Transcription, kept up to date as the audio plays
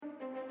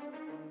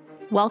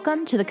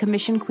Welcome to the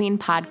Commission Queen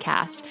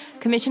podcast.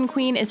 Commission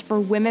Queen is for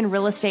women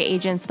real estate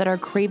agents that are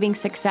craving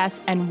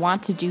success and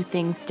want to do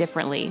things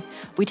differently.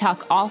 We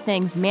talk all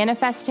things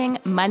manifesting,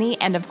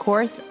 money, and of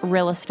course,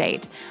 real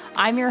estate.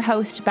 I'm your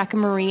host, Becca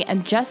Marie,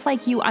 and just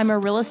like you, I'm a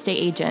real estate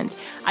agent.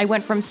 I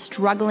went from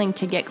struggling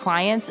to get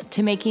clients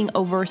to making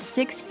over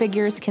 6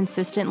 figures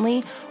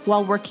consistently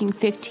while working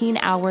 15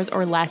 hours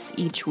or less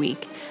each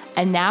week.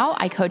 And now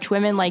I coach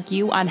women like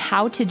you on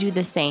how to do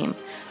the same.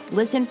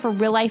 Listen for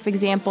real-life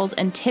examples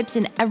and tips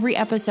in every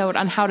episode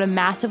on how to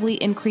massively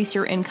increase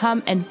your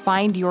income and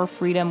find your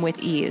freedom with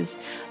ease.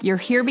 You're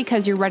here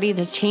because you're ready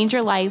to change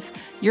your life,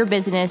 your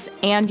business,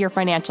 and your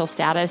financial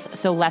status,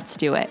 so let's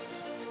do it.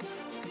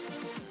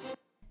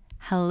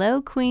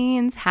 Hello,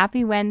 Queens.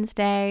 Happy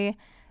Wednesday.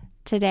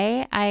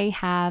 Today, I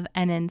have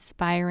an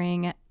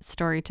inspiring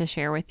story to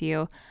share with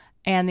you.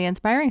 And the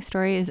inspiring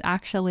story is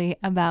actually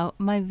about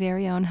my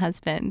very own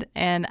husband,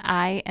 and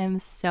I am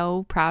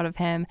so proud of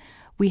him.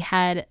 We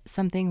had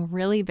something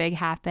really big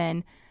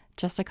happen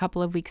just a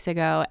couple of weeks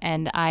ago,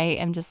 and I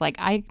am just like,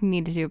 I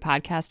need to do a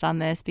podcast on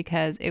this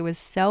because it was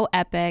so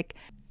epic,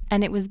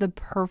 and it was the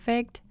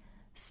perfect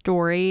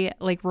story,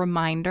 like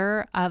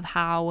reminder of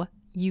how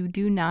you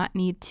do not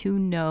need to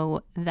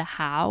know the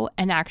how,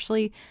 and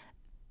actually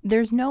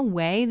there's no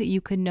way that you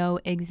could know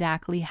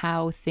exactly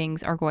how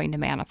things are going to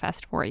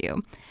manifest for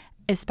you.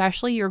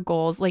 Especially your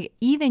goals, like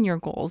even your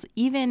goals,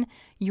 even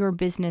your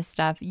business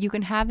stuff, you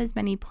can have as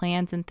many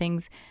plans and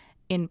things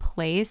in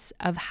place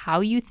of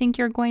how you think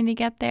you're going to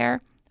get there,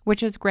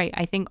 which is great.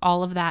 I think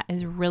all of that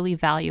is really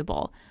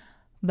valuable.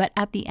 But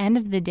at the end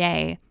of the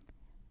day,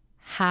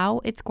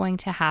 how it's going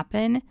to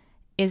happen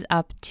is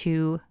up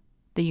to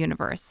the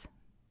universe.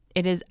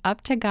 It is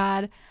up to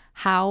God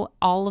how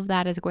all of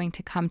that is going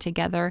to come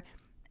together.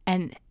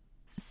 And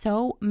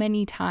so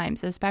many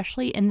times,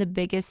 especially in the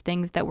biggest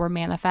things that we're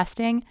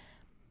manifesting,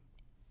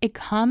 it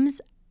comes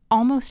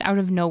almost out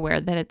of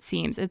nowhere that it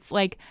seems. It's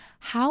like,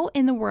 how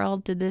in the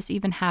world did this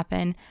even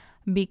happen?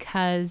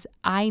 Because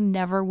I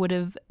never would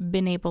have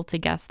been able to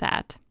guess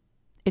that.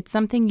 It's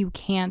something you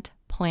can't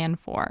plan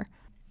for.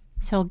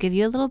 So I'll give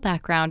you a little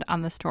background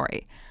on the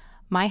story.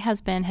 My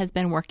husband has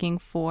been working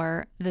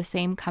for the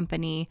same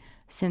company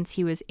since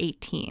he was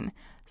 18.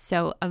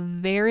 So a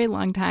very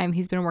long time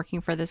he's been working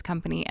for this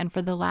company. And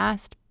for the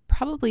last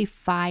probably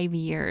 5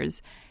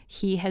 years,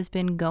 he has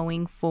been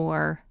going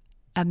for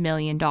 $1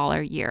 million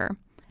year.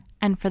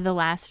 And for the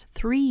last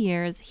 3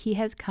 years, he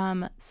has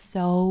come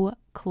so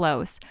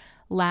close.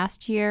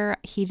 Last year,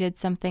 he did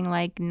something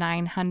like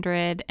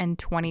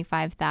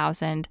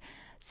 $925,000.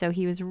 So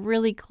he was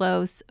really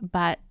close,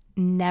 but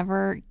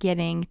never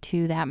getting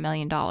to that $1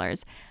 million.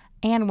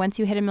 And once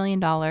you hit $1 million,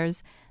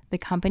 the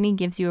company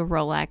gives you a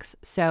Rolex.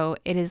 So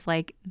it is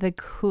like the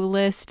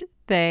coolest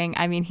thing.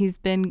 I mean, he's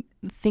been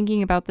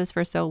thinking about this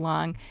for so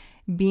long.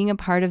 Being a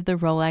part of the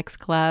Rolex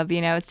Club,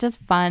 it's just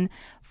fun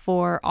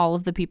for all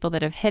of the people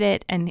that have hit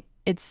it. And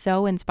it's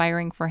so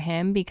inspiring for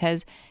him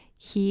because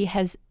he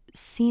has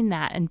seen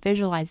that and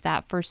visualized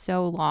that for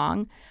so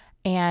long.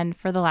 And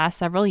for the last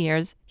several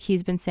years,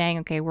 he's been saying,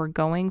 okay, we're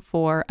going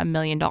for $1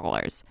 million.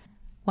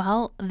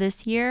 Well,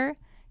 this year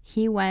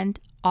he went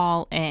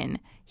all in.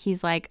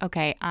 He's like,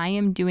 okay, I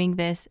am doing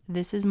this.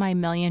 This is my $1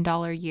 million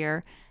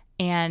year.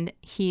 And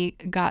he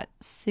got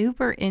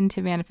super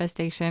into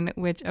manifestation,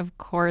 which of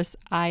course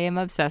I am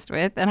obsessed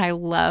with. And I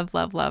love,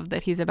 love, love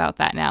that he's about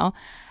that now.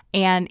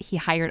 And he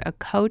hired a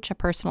coach, a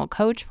personal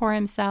coach for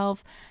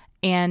himself,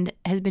 and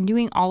has been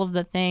doing all of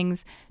the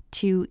things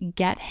to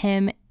get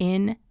him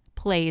in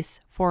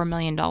place for $1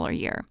 million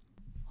year,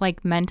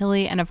 like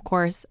mentally and of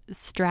course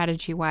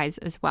strategy-wise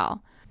as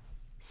well.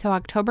 So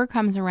October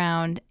comes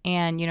around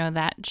and,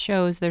 that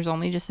shows there's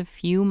only just a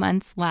few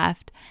months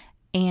left.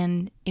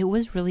 And it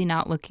was really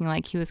not looking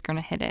like he was going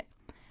to hit it.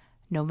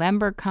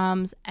 November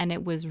comes and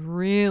it was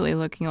really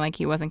looking like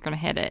he wasn't going to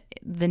hit it.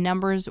 The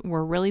numbers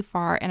were really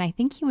far, and I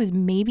think he was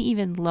maybe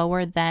even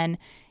lower than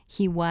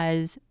he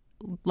was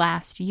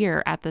last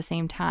year at the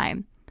same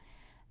time.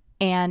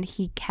 And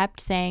he kept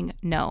saying,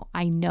 no,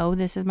 I know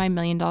this is my $1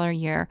 million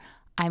year.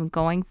 I'm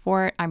going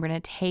for it. I'm going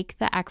to take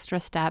the extra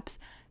steps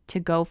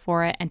to go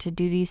for it and to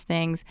do these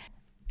things.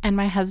 And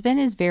my husband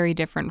is very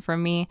different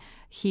from me.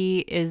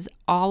 He is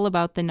all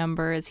about the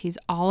numbers. He's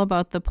all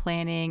about the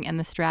planning and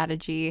the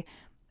strategy.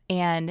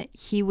 And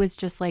he was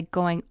just like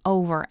going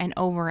over and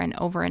over and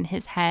over in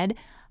his head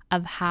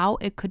of how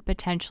it could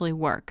potentially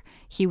work.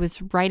 He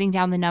was writing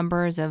down the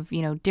numbers of,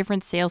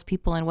 different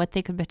salespeople and what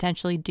they could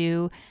potentially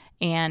do.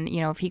 And,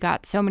 if he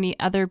got so many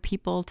other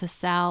people to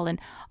sell and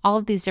all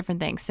of these different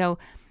things. So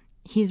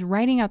he's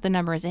writing out the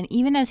numbers. And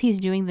even as he's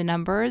doing the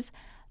numbers,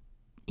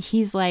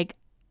 he's like,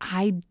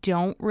 I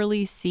don't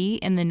really see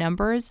in the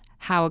numbers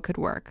how it could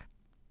work.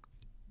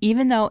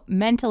 Even though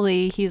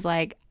mentally he's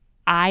like,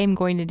 I'm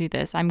going to do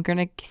this. I'm going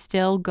to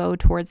still go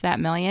towards that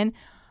 $1 million.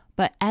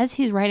 But as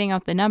he's writing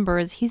out the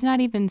numbers, he's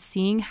not even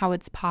seeing how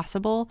it's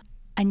possible.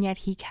 And yet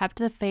he kept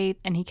the faith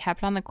and he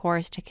kept on the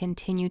course to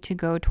continue to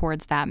go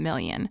towards that $1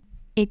 million.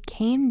 It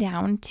came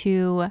down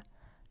to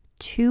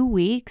 2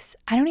 weeks.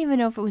 I don't even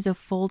know if it was a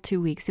full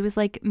 2 weeks. It was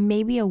like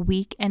maybe a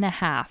week and a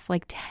half,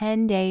 like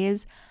 10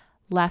 days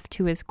left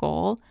to his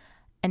goal.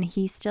 And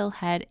he still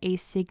had a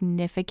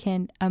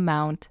significant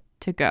amount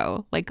to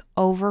go, like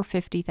over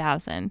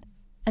 50,000.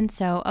 And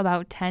so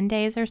about 10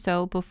 days or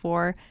so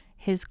before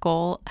his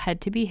goal had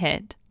to be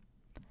hit,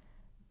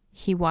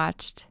 he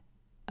watched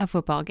a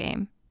football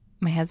game.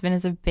 My husband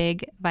is a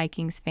big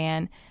Vikings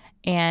fan,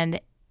 and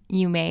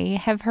you may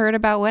have heard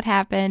about what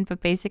happened,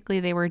 but basically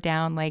they were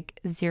down like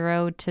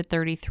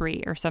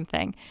 0-33 or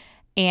something.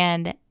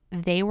 And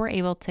they were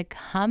able to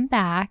come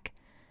back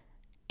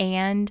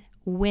and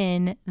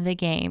win the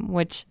game,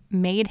 which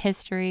made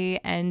history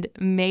and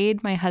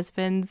made my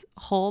husband's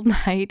whole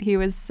night. He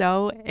was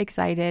so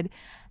excited.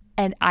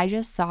 And I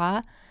just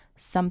saw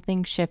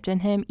something shift in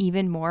him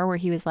even more, where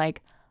he was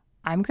like,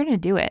 I'm going to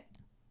do it.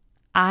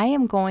 I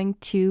am going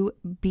to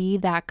be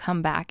that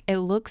comeback. It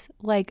looks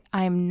like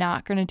I'm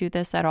not going to do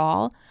this at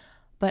all,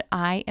 but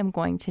I am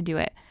going to do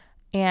it.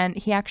 And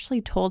he actually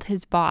told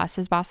his boss.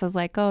 His boss was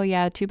like, oh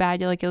yeah, too bad.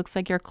 It looks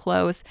like you're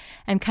close,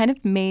 and kind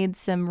of made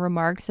some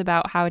remarks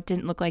about how it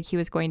didn't look like he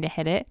was going to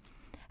hit it.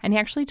 And he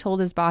actually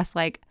told his boss,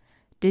 like,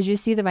 did you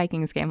see the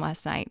Vikings game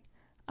last night?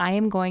 I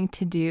am going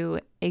to do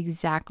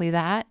exactly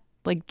that.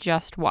 Like,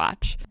 just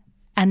watch.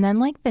 And then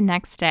like the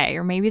next day,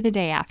 or maybe the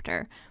day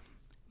after,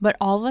 but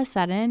all of a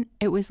sudden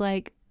it was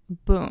like,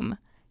 boom,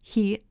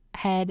 he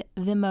had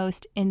the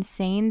most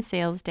insane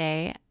sales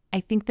day.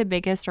 I think the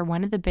biggest, or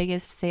one of the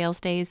biggest sales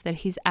days that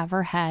he's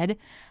ever had.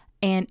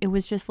 And it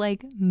was just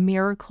like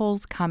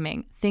miracles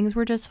coming. Things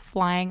were just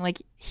flying.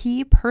 Like,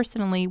 he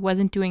personally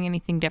wasn't doing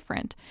anything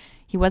different.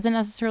 He wasn't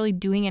necessarily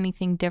doing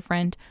anything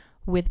different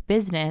with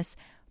business,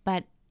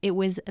 but it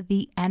was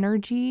the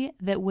energy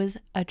that was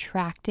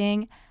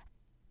attracting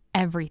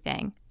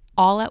everything.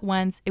 All at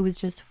once, it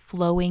was just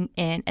flowing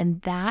in.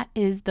 And that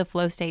is the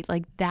flow state.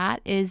 Like,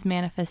 that is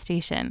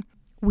manifestation.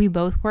 We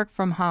both work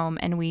from home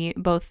and we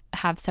both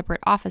have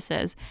separate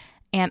offices.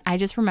 And I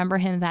just remember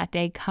him that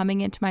day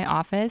coming into my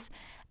office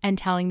and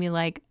telling me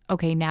like,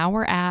 okay, now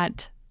we're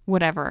at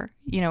whatever,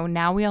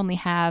 now we only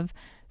have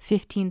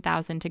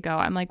 15,000 to go.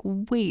 I'm like,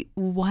 wait,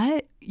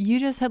 what? You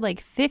just had like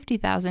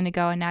 50,000 to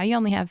go and now you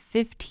only have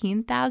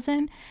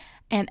 15,000?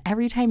 And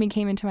every time he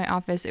came into my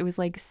office, it was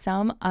like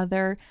some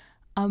other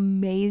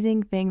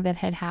amazing thing that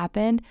had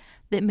happened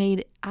that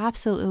made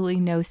absolutely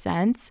no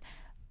sense,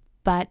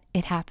 but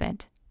it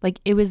happened. Like,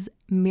 it was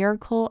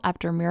miracle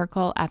after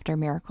miracle after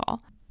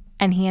miracle.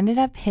 And he ended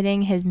up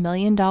hitting his $1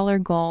 million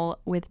goal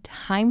with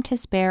time to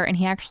spare. And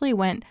he actually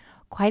went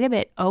quite a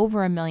bit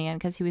over $1 million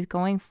because he was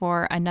going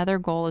for another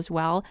goal as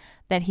well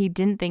that he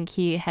didn't think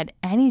he had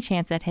any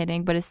chance at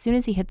hitting. But as soon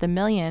as he hit the $1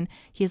 million,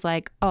 he's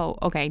like, oh,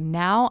 okay,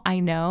 now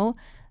I know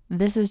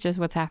this is just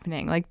what's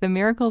happening. Like, the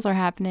miracles are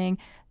happening.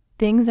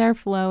 Things are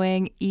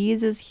flowing.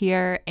 Ease is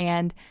here.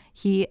 And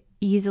he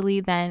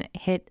easily then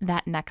hit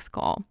that next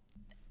goal.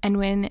 And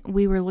when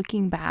we were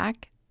looking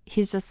back,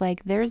 he's just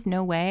like, there's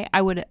no way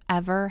I would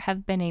ever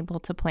have been able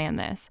to plan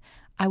this.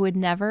 I would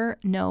never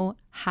know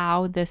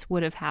how this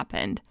would have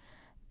happened.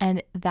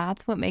 And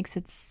that's what makes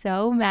it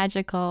so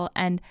magical.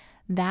 And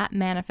that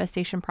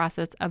manifestation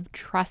process of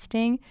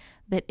trusting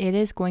that it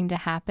is going to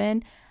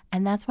happen.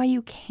 And that's why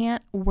you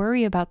can't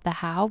worry about the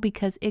how,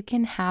 because it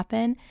can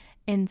happen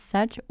in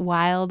such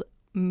wild,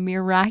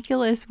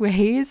 miraculous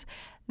ways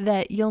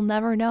that you'll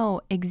never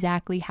know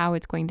exactly how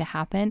it's going to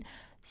happen.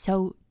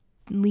 So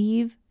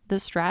leave the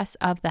stress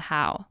of the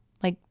how.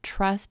 Like,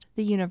 trust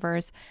the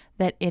universe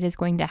that it is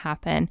going to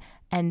happen,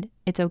 and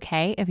it's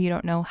okay if you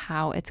don't know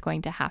how it's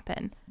going to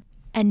happen.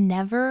 And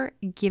never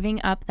giving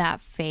up that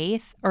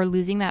faith or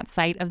losing that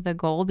sight of the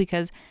goal,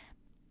 because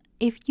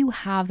if you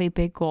have a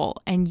big goal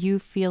and you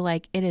feel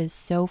like it is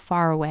so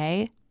far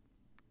away,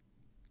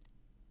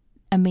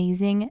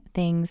 amazing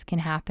things can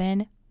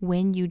happen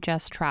when you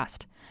just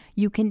trust.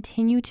 You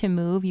continue to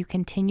move, you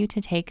continue to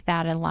take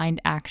that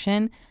aligned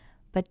action,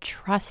 but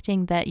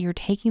trusting that you're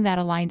taking that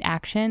aligned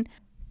action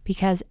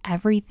because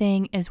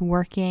everything is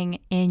working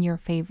in your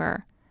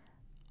favor.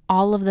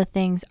 All of the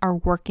things are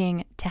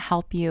working to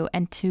help you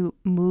and to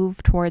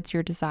move towards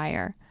your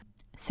desire.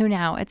 So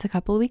now it's a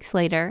couple of weeks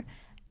later,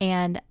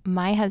 and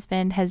my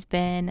husband has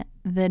been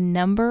the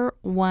number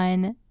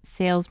one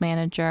sales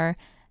manager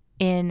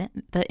in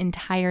the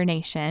entire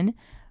nation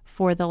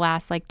for the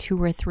last like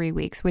 2 or 3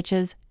 weeks, which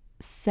is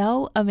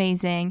so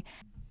amazing.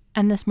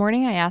 And this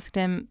morning I asked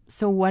him,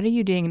 so what are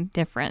you doing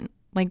different?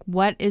 Like,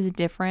 what is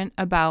different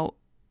about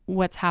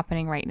what's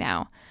happening right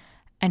now?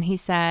 And he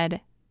said,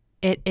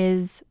 it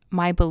is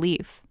my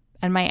belief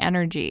and my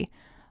energy.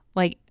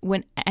 Like,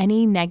 when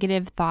any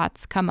negative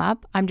thoughts come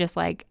up, I'm just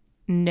like,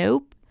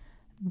 nope,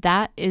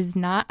 that is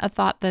not a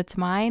thought that's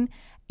mine.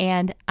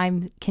 And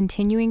I'm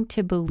continuing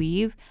to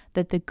believe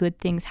that the good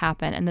things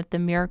happen and that the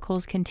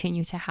miracles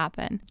continue to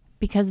happen.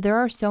 Because there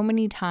are so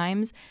many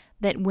times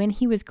that when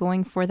he was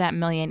going for that $1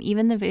 million,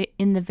 even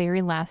in the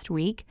very last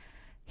week,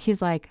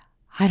 he's like,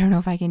 I don't know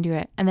if I can do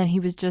it. And then he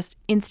was just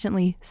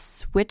instantly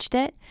switched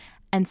it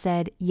and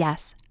said,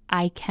 yes,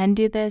 I can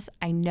do this.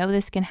 I know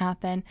this can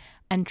happen,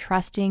 and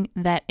trusting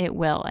that it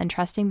will, and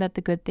trusting that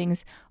the good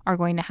things are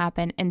going to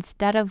happen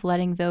instead of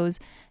letting those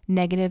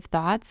negative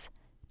thoughts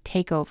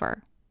take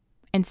over.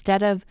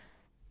 Instead of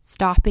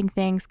stopping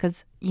things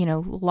because,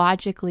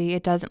 logically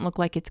it doesn't look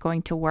like it's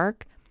going to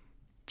work,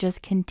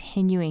 just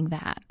continuing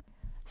that.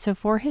 So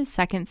for his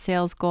second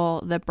sales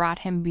goal that brought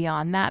him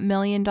beyond that $1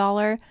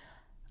 million,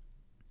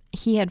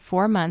 he had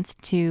 4 months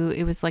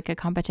it was like a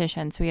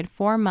competition. So he had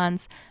 4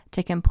 months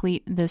to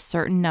complete this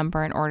certain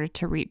number in order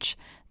to reach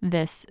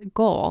this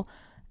goal.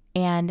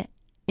 And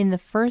in the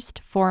first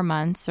 4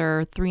 months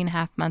or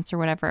 3.5 months or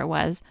whatever it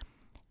was,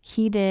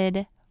 he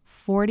did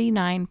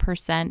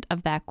 49%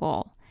 of that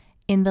goal.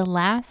 In the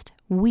last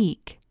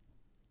week,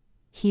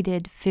 he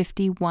did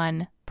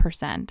 51%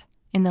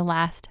 in the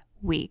last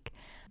week.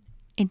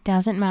 It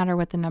doesn't matter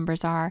what the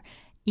numbers are.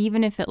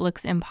 Even if it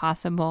looks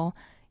impossible,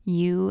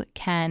 you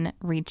can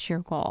reach your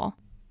goal.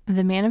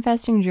 The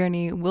manifesting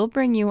journey will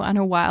bring you on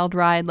a wild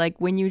ride, like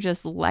when you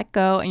just let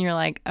go and you're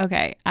like,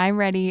 okay, I'm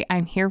ready.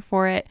 I'm here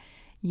for it.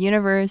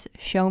 Universe,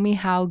 show me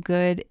how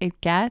good it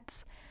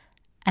gets.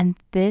 And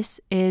this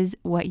is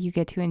what you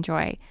get to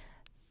enjoy.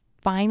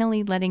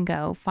 Finally letting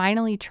go,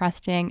 finally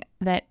trusting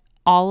that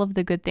all of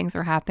the good things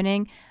are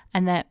happening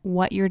and that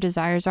what your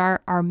desires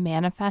are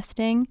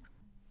manifesting.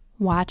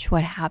 Watch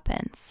what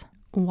happens.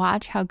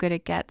 Watch how good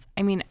it gets.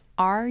 I mean,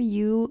 are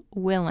you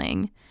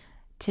willing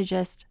to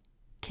just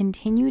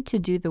continue to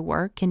do the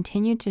work,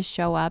 continue to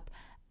show up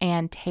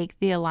and take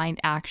the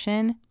aligned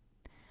action,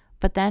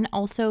 but then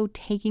also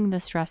taking the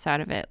stress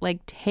out of it,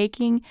 like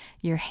taking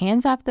your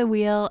hands off the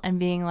wheel and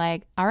being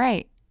like, all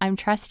right, I'm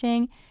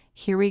trusting.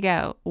 Here we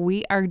go.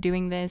 We are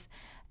doing this.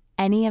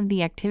 Any of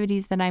the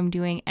activities that I'm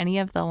doing, any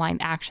of the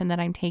aligned action that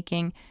I'm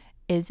taking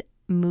is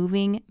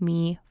moving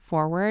me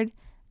forward,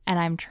 and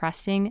I'm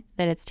trusting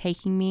that it's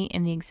taking me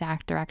in the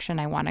exact direction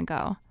I want to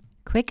go.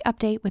 Quick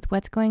update with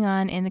what's going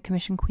on in the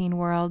Commission Queen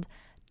world.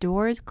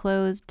 Doors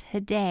close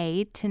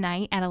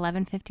tonight at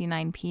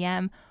 11:59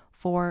 p.m.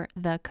 for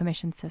the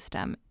commission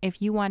system.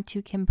 If you want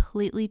to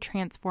completely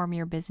transform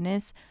your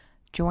business,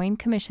 join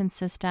Commission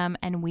System,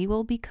 and we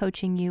will be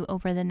coaching you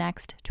over the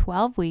next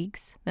 12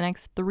 weeks. The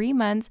next 3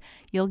 months,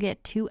 you'll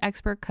get 2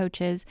 expert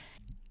coaches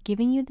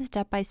giving you the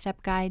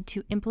step-by-step guide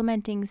to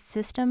implementing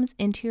systems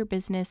into your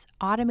business,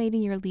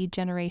 automating your lead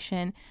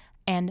generation,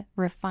 and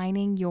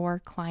refining your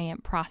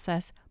client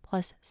process,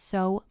 plus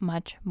so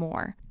much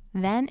more.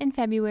 Then in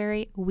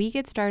February, we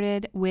get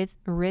started with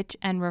Rich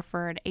and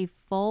Referred, a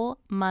full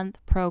month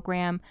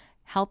program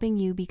helping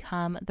you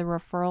become the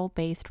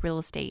referral-based real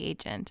estate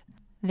agent.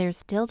 There's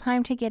still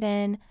time to get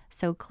in,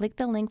 so click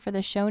the link for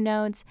the show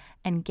notes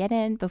and get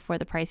in before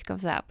the price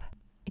goes up.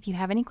 If you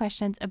have any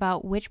questions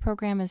about which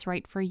program is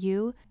right for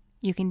you,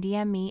 you can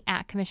DM me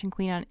at Commission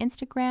Queen on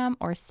Instagram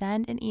or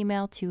send an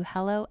email to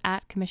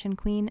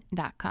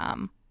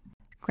hello@commissionqueen.com.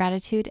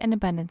 Gratitude and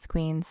abundance,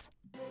 queens.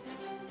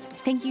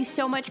 Thank you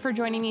so much for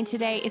joining me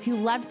today. If you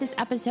loved this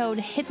episode,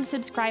 hit the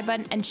subscribe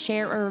button and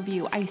share a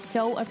review. I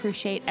so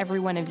appreciate every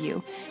one of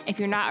you. If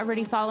you're not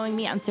already following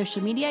me on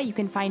social media, you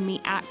can find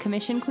me at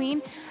Commission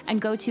Queen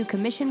and go to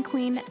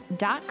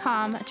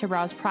commissionqueen.com to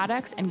browse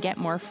products and get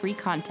more free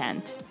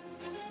content.